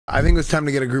I think it's time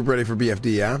to get a group ready for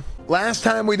BFD, yeah? Last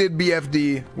time we did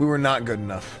BFD, we were not good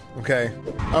enough, okay?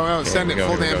 Oh, no, send it.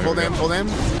 Full damn, full damn, full damn.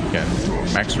 Yeah,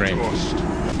 max range. Shit.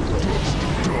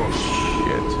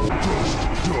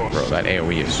 Bro, that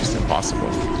AoE is just impossible.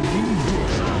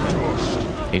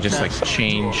 He just like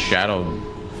chain shadow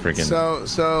friggin'.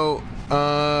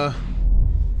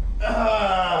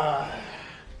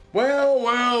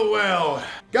 Well.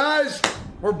 Guys,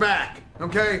 we're back,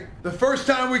 okay? The first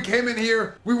time we came in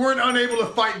here, we weren't unable to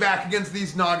fight back against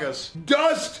these Nagas.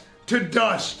 Dust to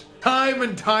dust, time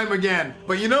and time again.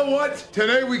 But you know what?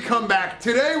 Today we come back.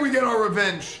 Today we get our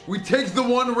revenge. We take the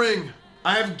One Ring.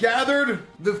 I have gathered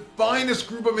the finest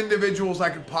group of individuals I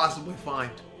could possibly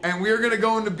find. And we are gonna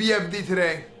go into BFD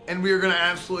today, and we are gonna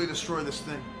absolutely destroy this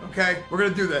thing, okay? We're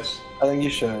gonna do this. I think you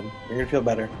should. You're gonna feel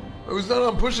better. It was not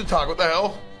on push to talk, what the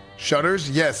hell? Shutters?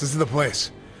 Yes, this is the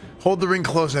place. Hold the ring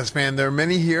close, Esfand. There are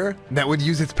many here that would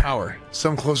use its power.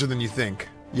 Some closer than you think.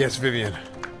 Yes, Vivian.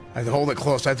 I have to hold it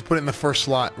close. I have to put it in the first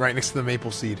slot, right next to the maple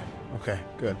seed. Okay,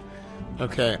 good.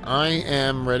 Okay, I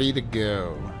am ready to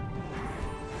go.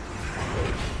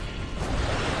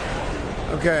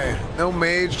 Okay, no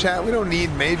mage chat. We don't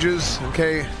need mages,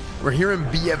 okay? We're here in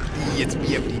BFD. It's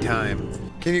BFD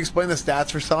time. Can you explain the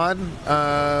stats for Sod?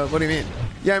 What do you mean?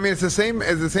 Yeah, I mean, it's the same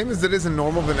as it is in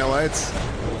normal vanilla. It's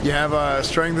you have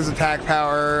strength as attack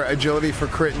power, agility for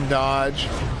crit and dodge,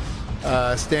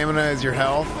 stamina is your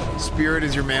health, spirit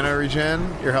is your mana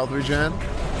regen, your health regen,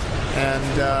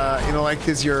 and intellect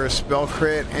is your spell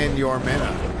crit and your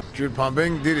mana. Druid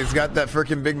pumping, dude, he's got that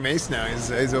freaking big mace now.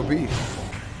 He's OP. Okay,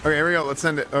 here we go. Let's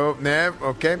send it. Oh, nah,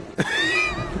 okay.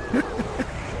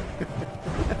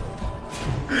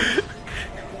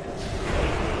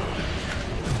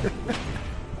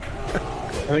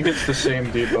 I think it's the same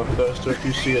debuff though, so if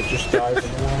you see it, just dive in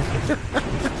the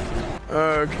wall.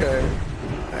 Okay.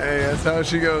 Hey, that's how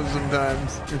she goes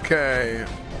sometimes. Okay.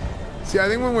 See, I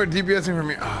think when we're DPSing from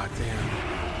here... Oh, damn.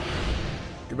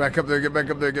 Get back up there, get back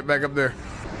up there, get back up there.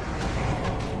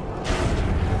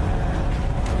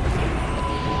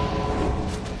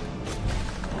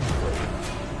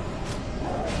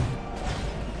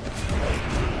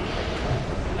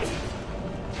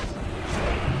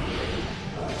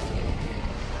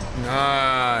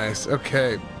 Nice.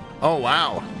 Okay. Oh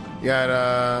wow.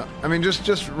 Yeah. I mean,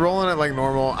 just rolling it like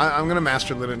normal. I'm gonna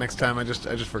master lit it next time. I just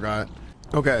forgot.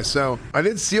 Okay, so I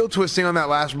did seal twisting on that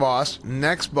last boss.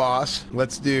 Next boss,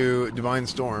 let's do Divine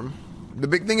Storm. The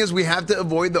big thing is we have to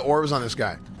avoid the orbs on this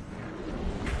guy.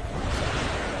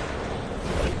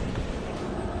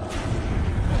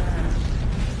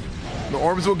 The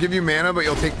orbs will give you mana, but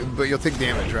you'll take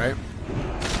damage, right?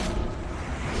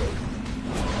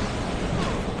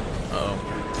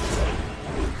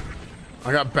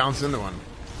 I got bounced into one.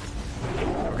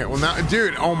 Okay, well now,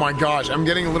 dude, oh my gosh, I'm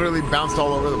getting literally bounced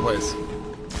all over the place.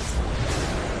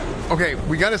 Okay,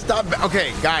 we gotta stop.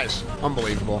 Okay, guys,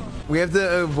 unbelievable. We have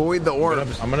to avoid the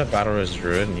orbs. I'm gonna battle res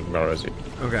Druid and you can battle res you.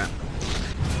 Okay.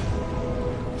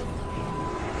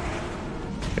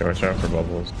 Yeah, watch out for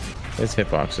bubbles. His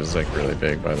hitbox is like really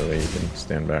big, by the way. You can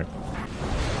stand back.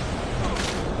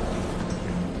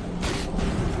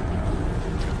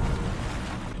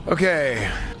 Okay.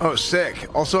 Oh, sick.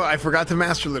 Also, I forgot to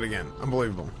master lit again.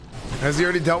 Unbelievable. Has he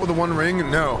already dealt with the One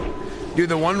Ring? No. Dude,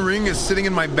 the One Ring is sitting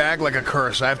in my bag like a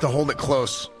curse. I have to hold it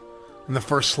close in the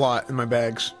first slot in my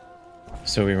bags.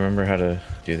 So we remember how to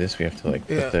do this? We have to like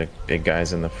put the big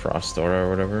guys in the Frost Aura or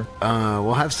whatever?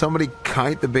 We'll have somebody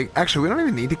kite the big... Actually, we don't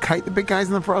even need to kite the big guys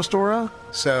in the Frost Aura.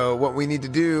 So what we need to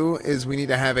do is we need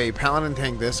to have a Paladin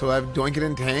tank this. So we'll have Doink It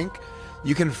in tank.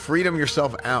 You can freedom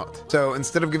yourself out. So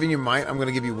instead of giving you might, I'm going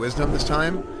to give you wisdom this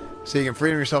time. So you can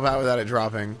freedom yourself out without it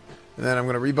dropping. And then I'm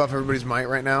going to rebuff everybody's might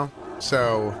right now.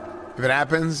 So if it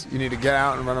happens, you need to get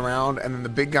out and run around. And then the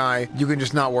big guy, you can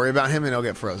just not worry about him and he'll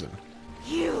get frozen.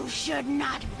 You should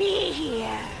not be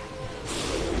here.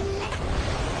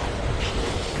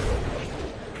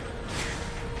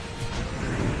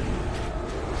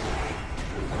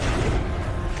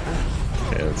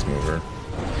 Okay, let's move her.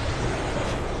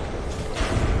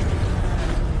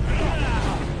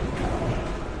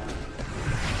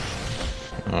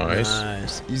 Nice.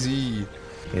 Nice. Easy.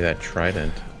 Hey, that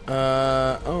trident.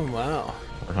 Oh wow.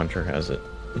 Our hunter has it.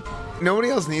 Nobody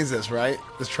else needs this, right?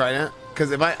 This trident?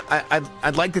 Because if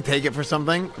I'd like to take it for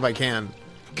something if I can.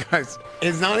 Guys,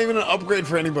 it's not even an upgrade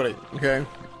for anybody, okay?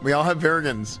 We all have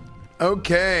Varigans.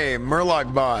 Okay,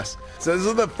 Murloc boss. So this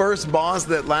is the first boss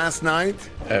that last night...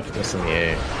 F'd us in the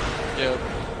A. Yep.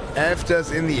 F'd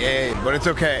us in the A, but it's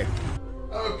okay.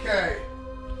 Okay.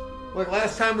 Look,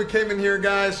 last time we came in here,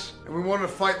 guys, and we wanted to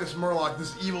fight this Murloc,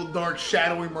 this evil, dark,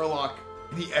 shadowy Murloc.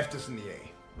 He F'd us in the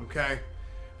A, Okay?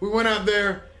 We went out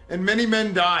there and many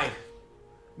men died.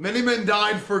 Many men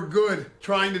died for good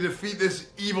trying to defeat this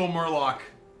evil Murloc.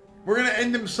 We're gonna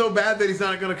end him so bad that he's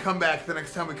not gonna come back the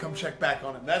next time we come check back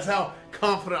on him. That's how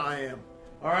confident I am.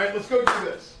 Alright, let's go do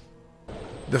this.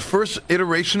 The first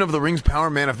iteration of the ring's power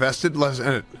manifested.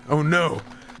 Oh no.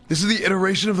 This is the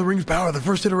iteration of the ring's power. The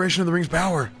first iteration of the ring's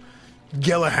power.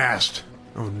 Gelahast.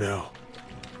 Oh no.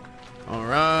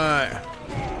 Alright.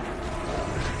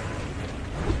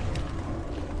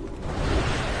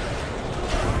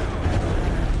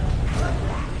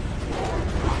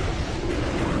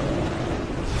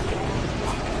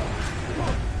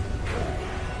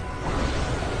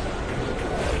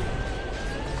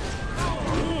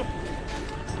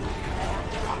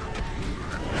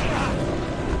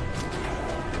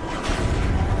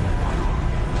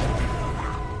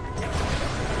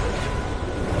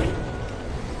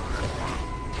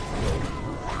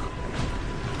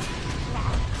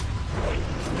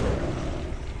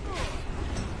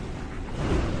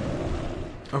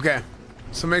 Okay,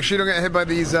 so make sure you don't get hit by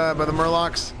these, by the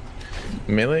Murlocs.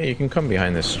 Melee, you can come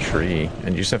behind this tree,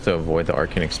 and you just have to avoid the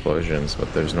arcane explosions,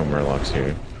 but there's no Murlocs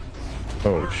here.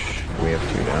 Oh, we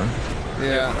have 2 down?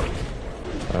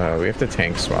 Yeah. We have to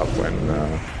tank swap when,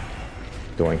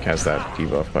 Doink has that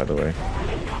debuff, by the way.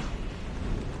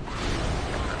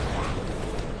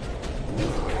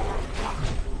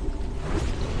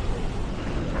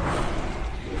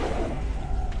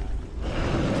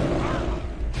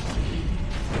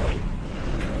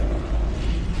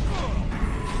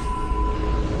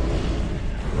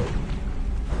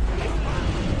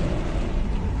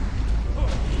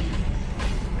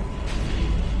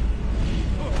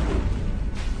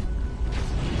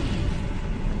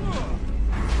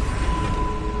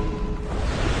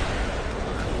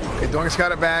 Doink's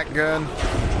got it back, good.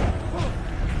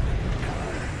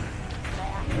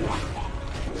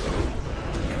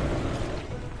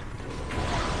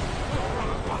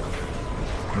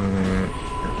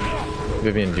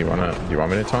 Vivian, do you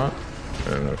want me to taunt? I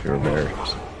don't know if you were there.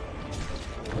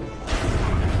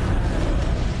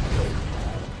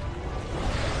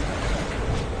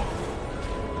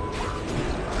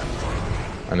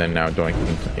 And then now Doink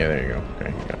can, yeah, there you go.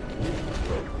 Okay, you got it.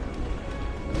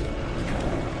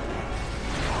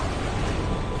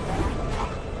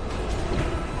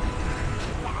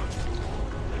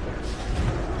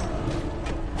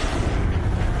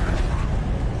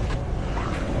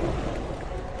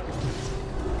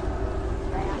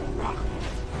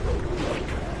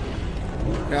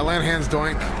 Yeah, land hands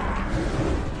Doink.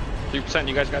 3%,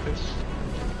 you guys got this?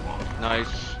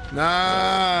 Nice.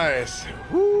 Nice.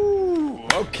 Woo.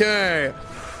 Okay.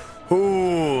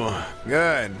 Ooh,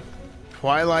 good.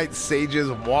 Twilight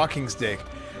Sage's walking stick.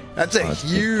 That's a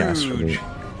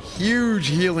huge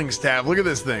healing staff. Look at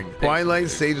this thing. Twilight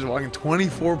Sage is walking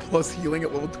 24 plus healing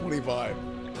at level 25.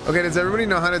 Okay, does everybody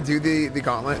know how to do the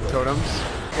gauntlet totems?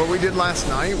 What we did last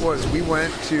night was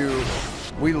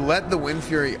we let the Wind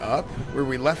Fury up, where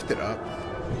we left it up,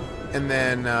 and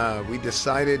then we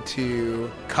decided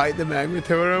to kite the magma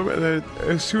totem, and then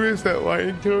as soon as that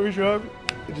lightning totem dropped,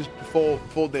 it just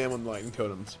full dam on the lightning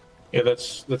totems. Yeah,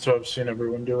 that's how I've seen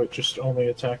everyone do it. Just only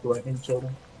attack lightning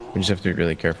totem. We just have to be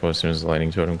really careful as soon as the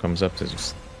lightning totem comes up to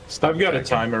just stop. I've got a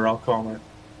timer. I'll call it.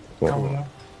 Cool.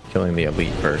 Killing the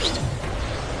elite first.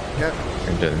 Yep.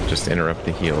 And then just interrupt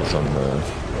the heals on the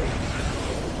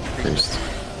priest.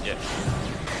 Yeah.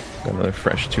 Got another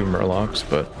fresh 2 Murlocs,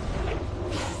 but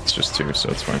it's just 2, so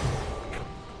it's fine.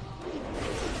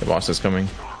 The boss is coming.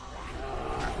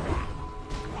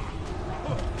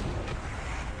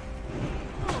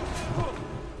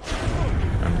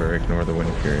 Ember, ignore the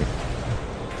Wind Fury.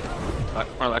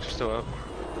 Murlocs are still up.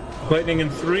 Lightning in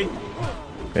 3.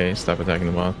 Okay, stop attacking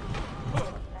the moth.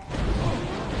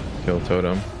 Kill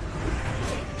totem.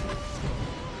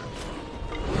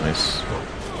 Nice.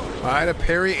 I had a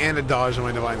parry and a dodge on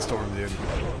my Divine Storm, dude.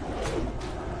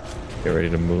 Get ready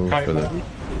to move for the...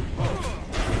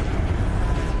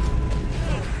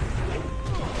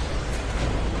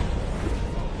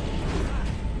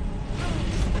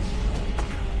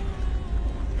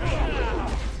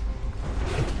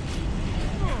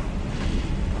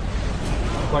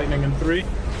 Lightning in 3.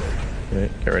 Okay,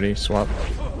 get ready, swap.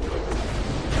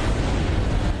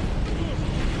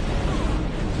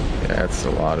 Yeah, that's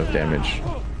a lot of damage.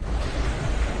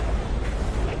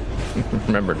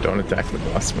 Remember, don't attack the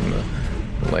boss when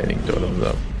the lightning totem's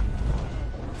up.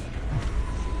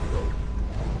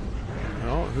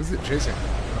 Oh, who's it chasing?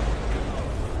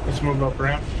 Let's move up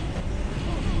ramp.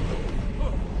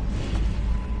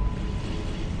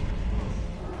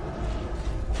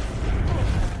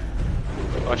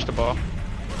 Watch the ball.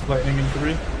 Lightning in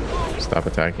 3. Stop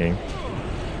attacking.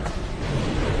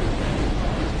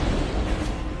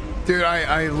 Dude,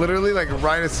 I literally, like,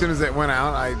 right as soon as it went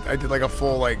out, I did, like, a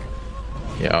full, like...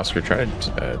 Yeah, Oscar, try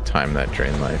to time that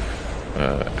drain life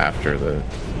after the...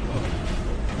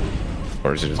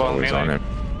 Or is it just Well, always melee. on him?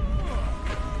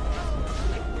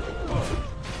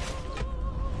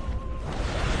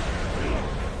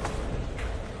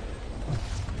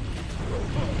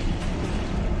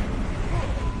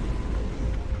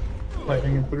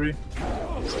 Lightning in 3.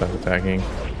 Stop attacking.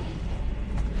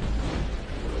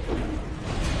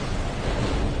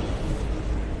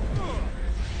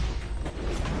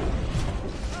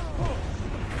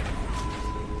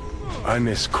 I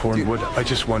miss cornwood. I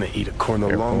just want to eat a corn a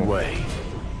long way.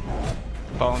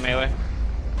 Follow melee.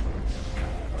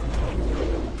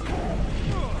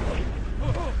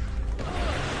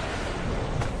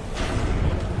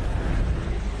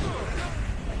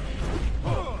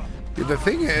 Dude, the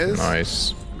thing is...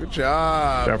 Nice. Good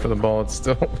job. Try for the ball. It's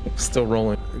still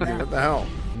rolling. Dude, what the hell?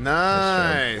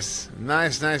 Nice.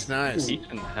 Nice.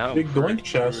 Decent hell. Big doink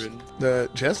chest. The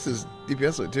chest is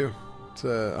DPS lit too. It's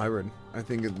a hybrid. I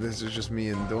think this is just me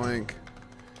and Doink.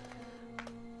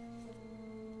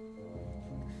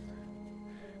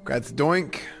 Congrats,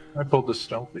 Doink. I pulled the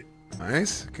stealthy.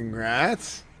 Nice.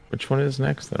 Congrats. Which one is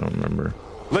next? I don't remember.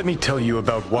 Let me tell you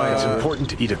about why it's important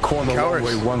to eat a corn a long cowards.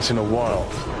 way once in a while.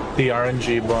 The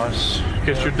RNG boss.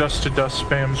 Get your dust to dust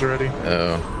spams ready.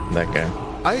 Oh, that guy.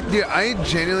 I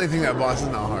genuinely think that boss is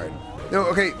not hard. No,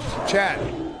 okay, chat.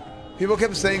 People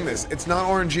kept saying this. It's not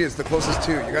RNG, it's the closest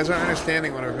to. You guys aren't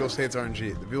understanding whenever people say it's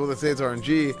RNG. The people that say it's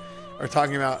RNG are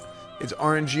talking about it's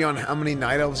RNG on how many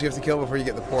night elves you have to kill before you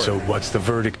get the port. So what's the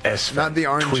verdict, Esfand? Not the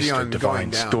RNG Twister on Divine going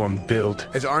down. Storm build.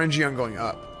 It's RNG on going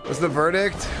up. What's the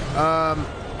verdict?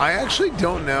 I actually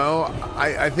don't know.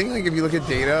 I think like if you look at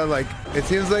data, like it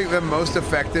seems like the most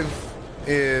effective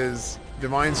is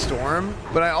Divine Storm,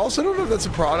 but I also don't know if that's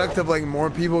a product of like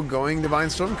more people going Divine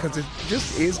Storm because it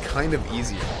just is kind of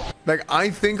easier. Like I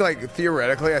think like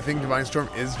theoretically, I think Divine Storm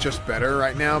is just better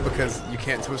right now because you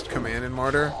can't twist command in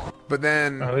Martyr. But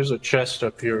then, There's a chest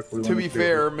up here. If we to wanna be do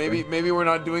fair, it. maybe we're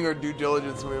not doing our due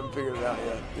diligence and we haven't figured it out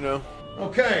yet. You know?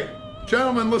 Okay,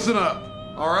 gentlemen, listen up.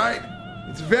 All right,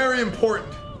 it's very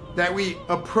important that we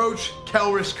approach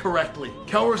Kelris correctly.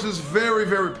 Kelris is very,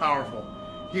 very powerful.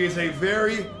 He is a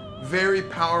very, very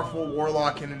powerful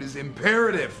warlock, and it is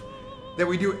imperative that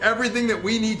we do everything that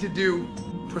we need to do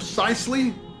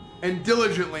precisely and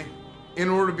diligently in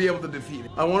order to be able to defeat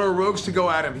him. I want our rogues to go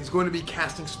at him. He's going to be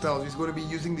casting spells. He's going to be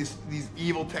using these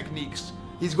evil techniques.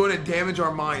 He's going to damage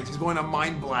our minds. He's going to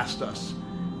mind blast us.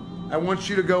 I want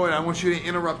you to go and I want you to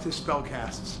interrupt his spell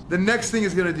casts. The next thing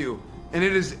he's going to do, and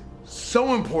it is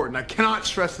so important, I cannot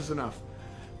stress this enough,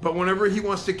 but whenever he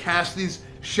wants to cast these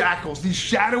shackles, these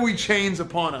shadowy chains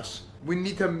upon us, we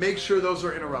need to make sure those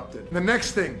are interrupted. The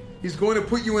next thing, he's going to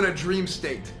put you in a dream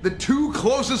state. The two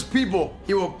closest people,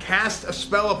 he will cast a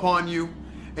spell upon you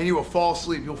and you will fall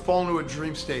asleep. You'll fall into a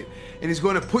dream state. And he's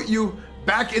going to put you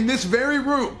back in this very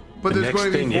room. But The there's next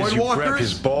going to be thing is void you grab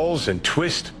his walkers. balls and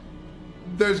twist.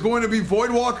 There's going to be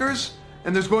void walkers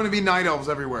and there's going to be night elves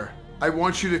everywhere. I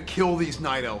want you to kill these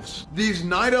night elves. These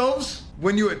night elves,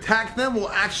 when you attack them, will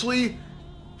actually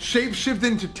shapeshift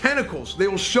into tentacles. They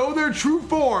will show their true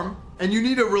form, and you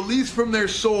need to release from their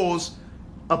souls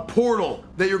a portal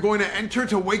that you're going to enter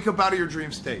to wake up out of your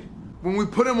dream state. When we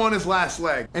put him on his last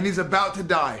leg, and he's about to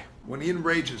die, when he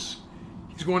enrages,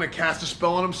 he's going to cast a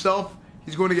spell on himself.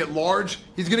 He's going to get large.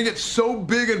 He's going to get so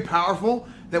big and powerful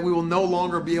that we will no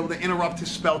longer be able to interrupt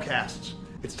his spell casts.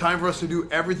 It's time for us to do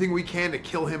everything we can to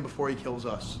kill him before he kills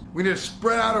us. We need to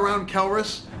spread out around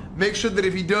Kelris, make sure that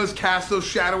if he does cast those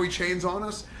shadowy chains on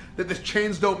us, that the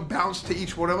chains don't bounce to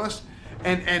each one of us,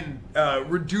 and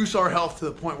reduce our health to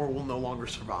the point where we'll no longer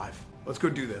survive. Let's go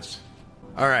do this.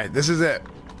 All right, this is it.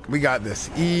 We got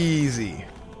this. Easy.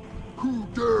 Who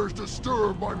dares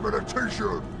disturb my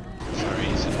meditation? Sorry,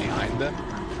 is it behind them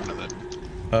or in front of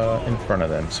them? In front of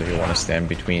them, so you want to stand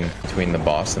between the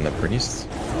boss and the priest.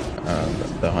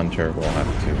 The hunter will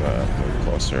have to move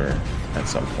closer at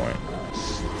some point.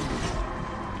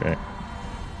 Okay.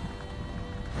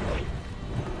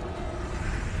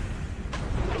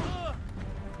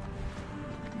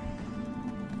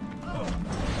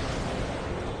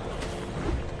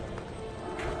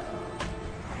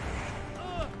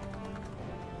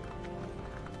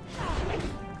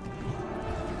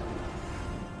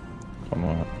 Come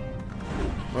on.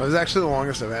 Well, this is actually the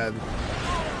longest I've had.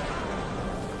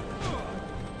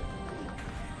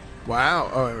 Wow.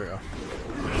 Oh, there we go.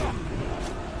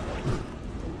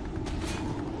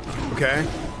 Okay.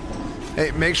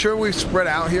 Hey, make sure we spread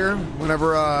out here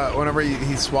whenever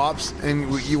he swaps,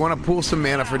 and you want to pool some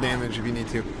mana for damage if you need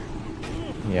to.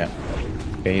 Yeah.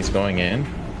 Okay, he's going in.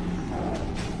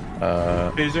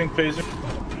 Phasing.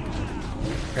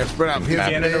 Yeah, spread out. You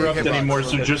can't interrupt anymore,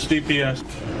 so just DPS.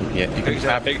 Yeah, you can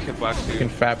fap. You can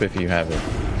fap if you have it.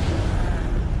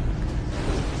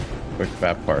 Quick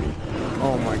fap party.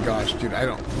 Oh my gosh, dude!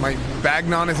 My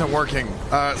Bagnon isn't working.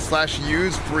 /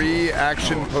 use free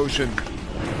action potion.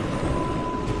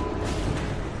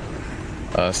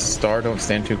 Star, don't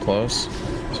stand too close,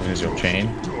 as soon as you'll chain.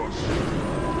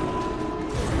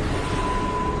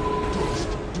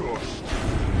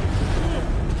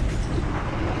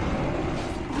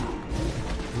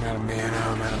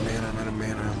 I'm out of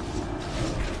mana.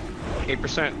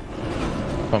 8%.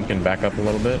 Pumpkin, back up a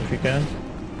little bit if you can.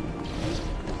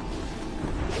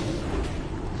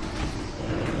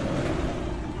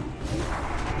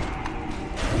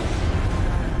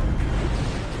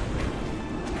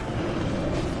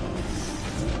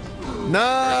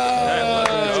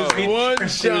 Nice! One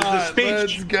shot.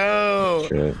 Let's go.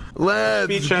 Shit.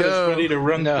 Let's Speech go. is ready to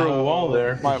run through a wall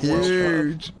there.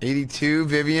 Huge. 82,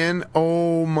 Vivian.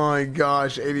 Oh my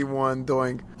gosh, 81,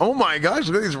 doink. Oh my gosh,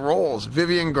 look at these rolls.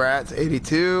 Vivian Gratz,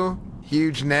 82.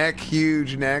 Huge neck.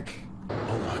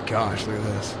 Oh my gosh, look at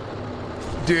this.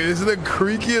 Dude, this is the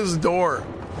creakiest door.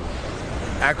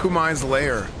 Akumai's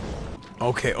lair.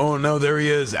 Okay, oh no, there he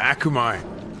is. Akumai.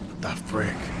 What the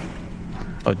frick?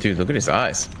 Oh, dude, look at his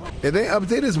eyes. Did they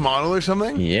update his model or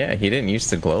something? Yeah, he didn't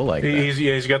used to glow like that.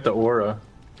 He's got the aura.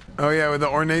 Oh yeah, with the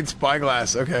ornate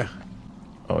spyglass. Okay.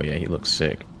 Oh yeah, he looks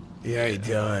sick. Yeah, he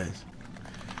does.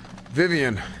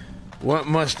 Vivian, what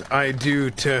must I do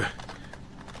to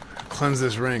cleanse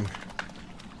this ring?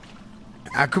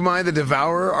 Akumai the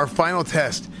Devourer, our final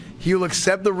test. He will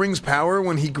accept the ring's power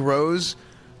when he grows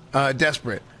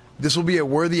desperate. This will be a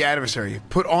worthy adversary.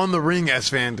 Put on the ring,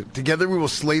 Esfand. Together we will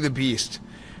slay the beast.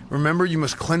 Remember, you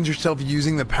must cleanse yourself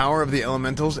using the power of the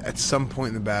elementals at some point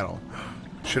in the battle.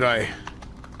 Should I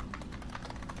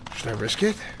risk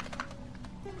it?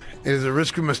 It is a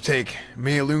risk we must take.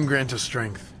 May Elune grant us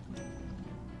strength.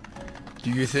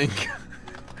 Do you think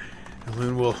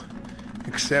Elune will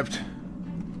accept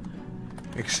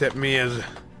me as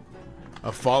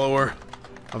a follower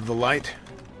of the light?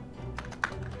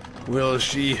 Will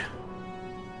she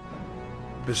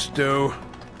bestow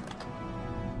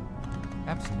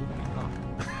absolutely not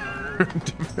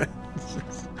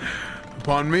defenses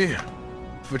upon me?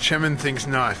 But Chemin thinks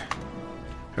not.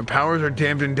 Her powers are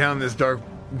dampened down this dark,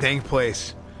 dank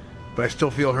place, but I still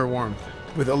feel her warmth.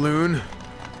 With Elune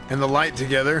and the light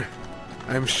together,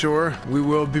 I am sure we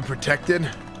will be protected,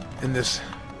 and this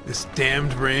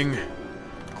damned ring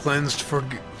cleansed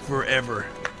forever.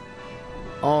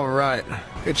 All right.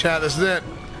 Okay, chat, this is it.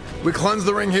 We cleanse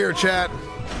the ring here, chat.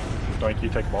 Doink, you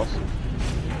take boss.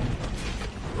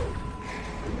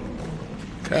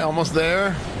 Okay, almost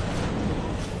there.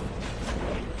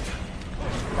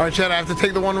 All right, chat, I have to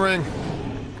take the one ring.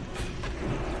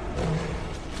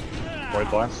 Void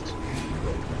blast.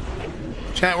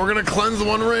 Chat, we're gonna cleanse the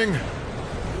one ring.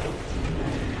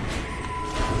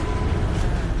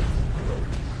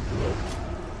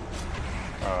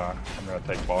 I'm gonna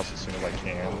take boss as soon as I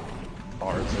can.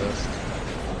 I'll resist.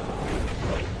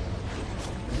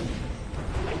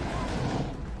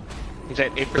 He's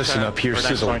at 8%. Listen up here,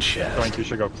 sizzle chest. Doink, you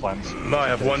should go cleanse. I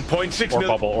have 1.6 million.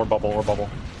 Or bubble.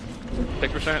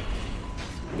 6%.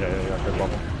 Yeah, good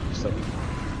bubble. Just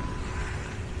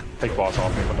take boss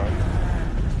off me, but Doink.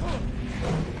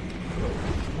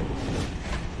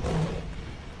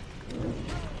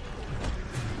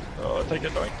 Oh, take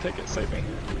it, Doink, take it, save me.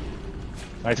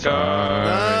 Nice.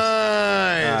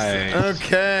 Nice.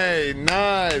 Okay,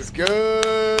 nice.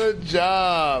 Good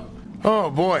job. Oh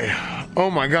boy.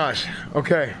 Oh my gosh.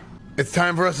 Okay. It's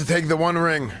time for us to take the one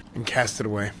ring and cast it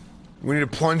away. We need to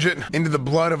plunge it into the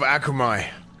blood of Akumai.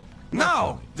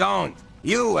 no don't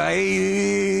U-G-G-G-H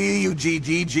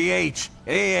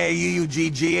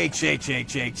U-G-G-H-H-H-H-H.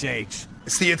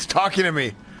 See, it's talking to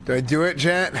me. Do I do it,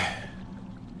 chat?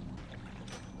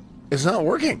 It's not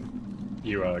working.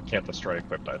 You can't destroy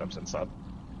equipped items inside.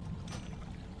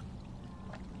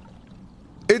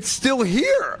 It's still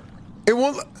here. It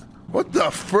won't. What the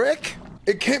frick?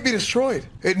 It can't be destroyed.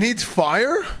 It needs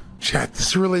fire? Chat,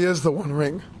 this really is the one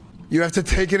ring. You have to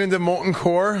take it into Molten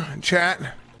Core.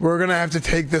 Chat, we're gonna have to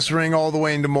take this ring all the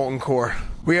way into Molten Core.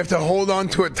 We have to hold on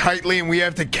to it tightly and we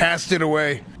have to cast it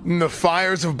away in the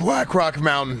fires of Blackrock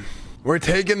Mountain. We're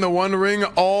taking the one ring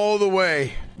all the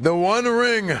way. The one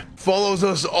ring follows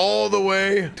us all the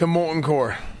way to Molten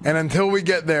Core. And until we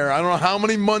get there, I don't know how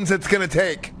many months it's gonna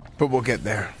take, but we'll get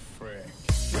there.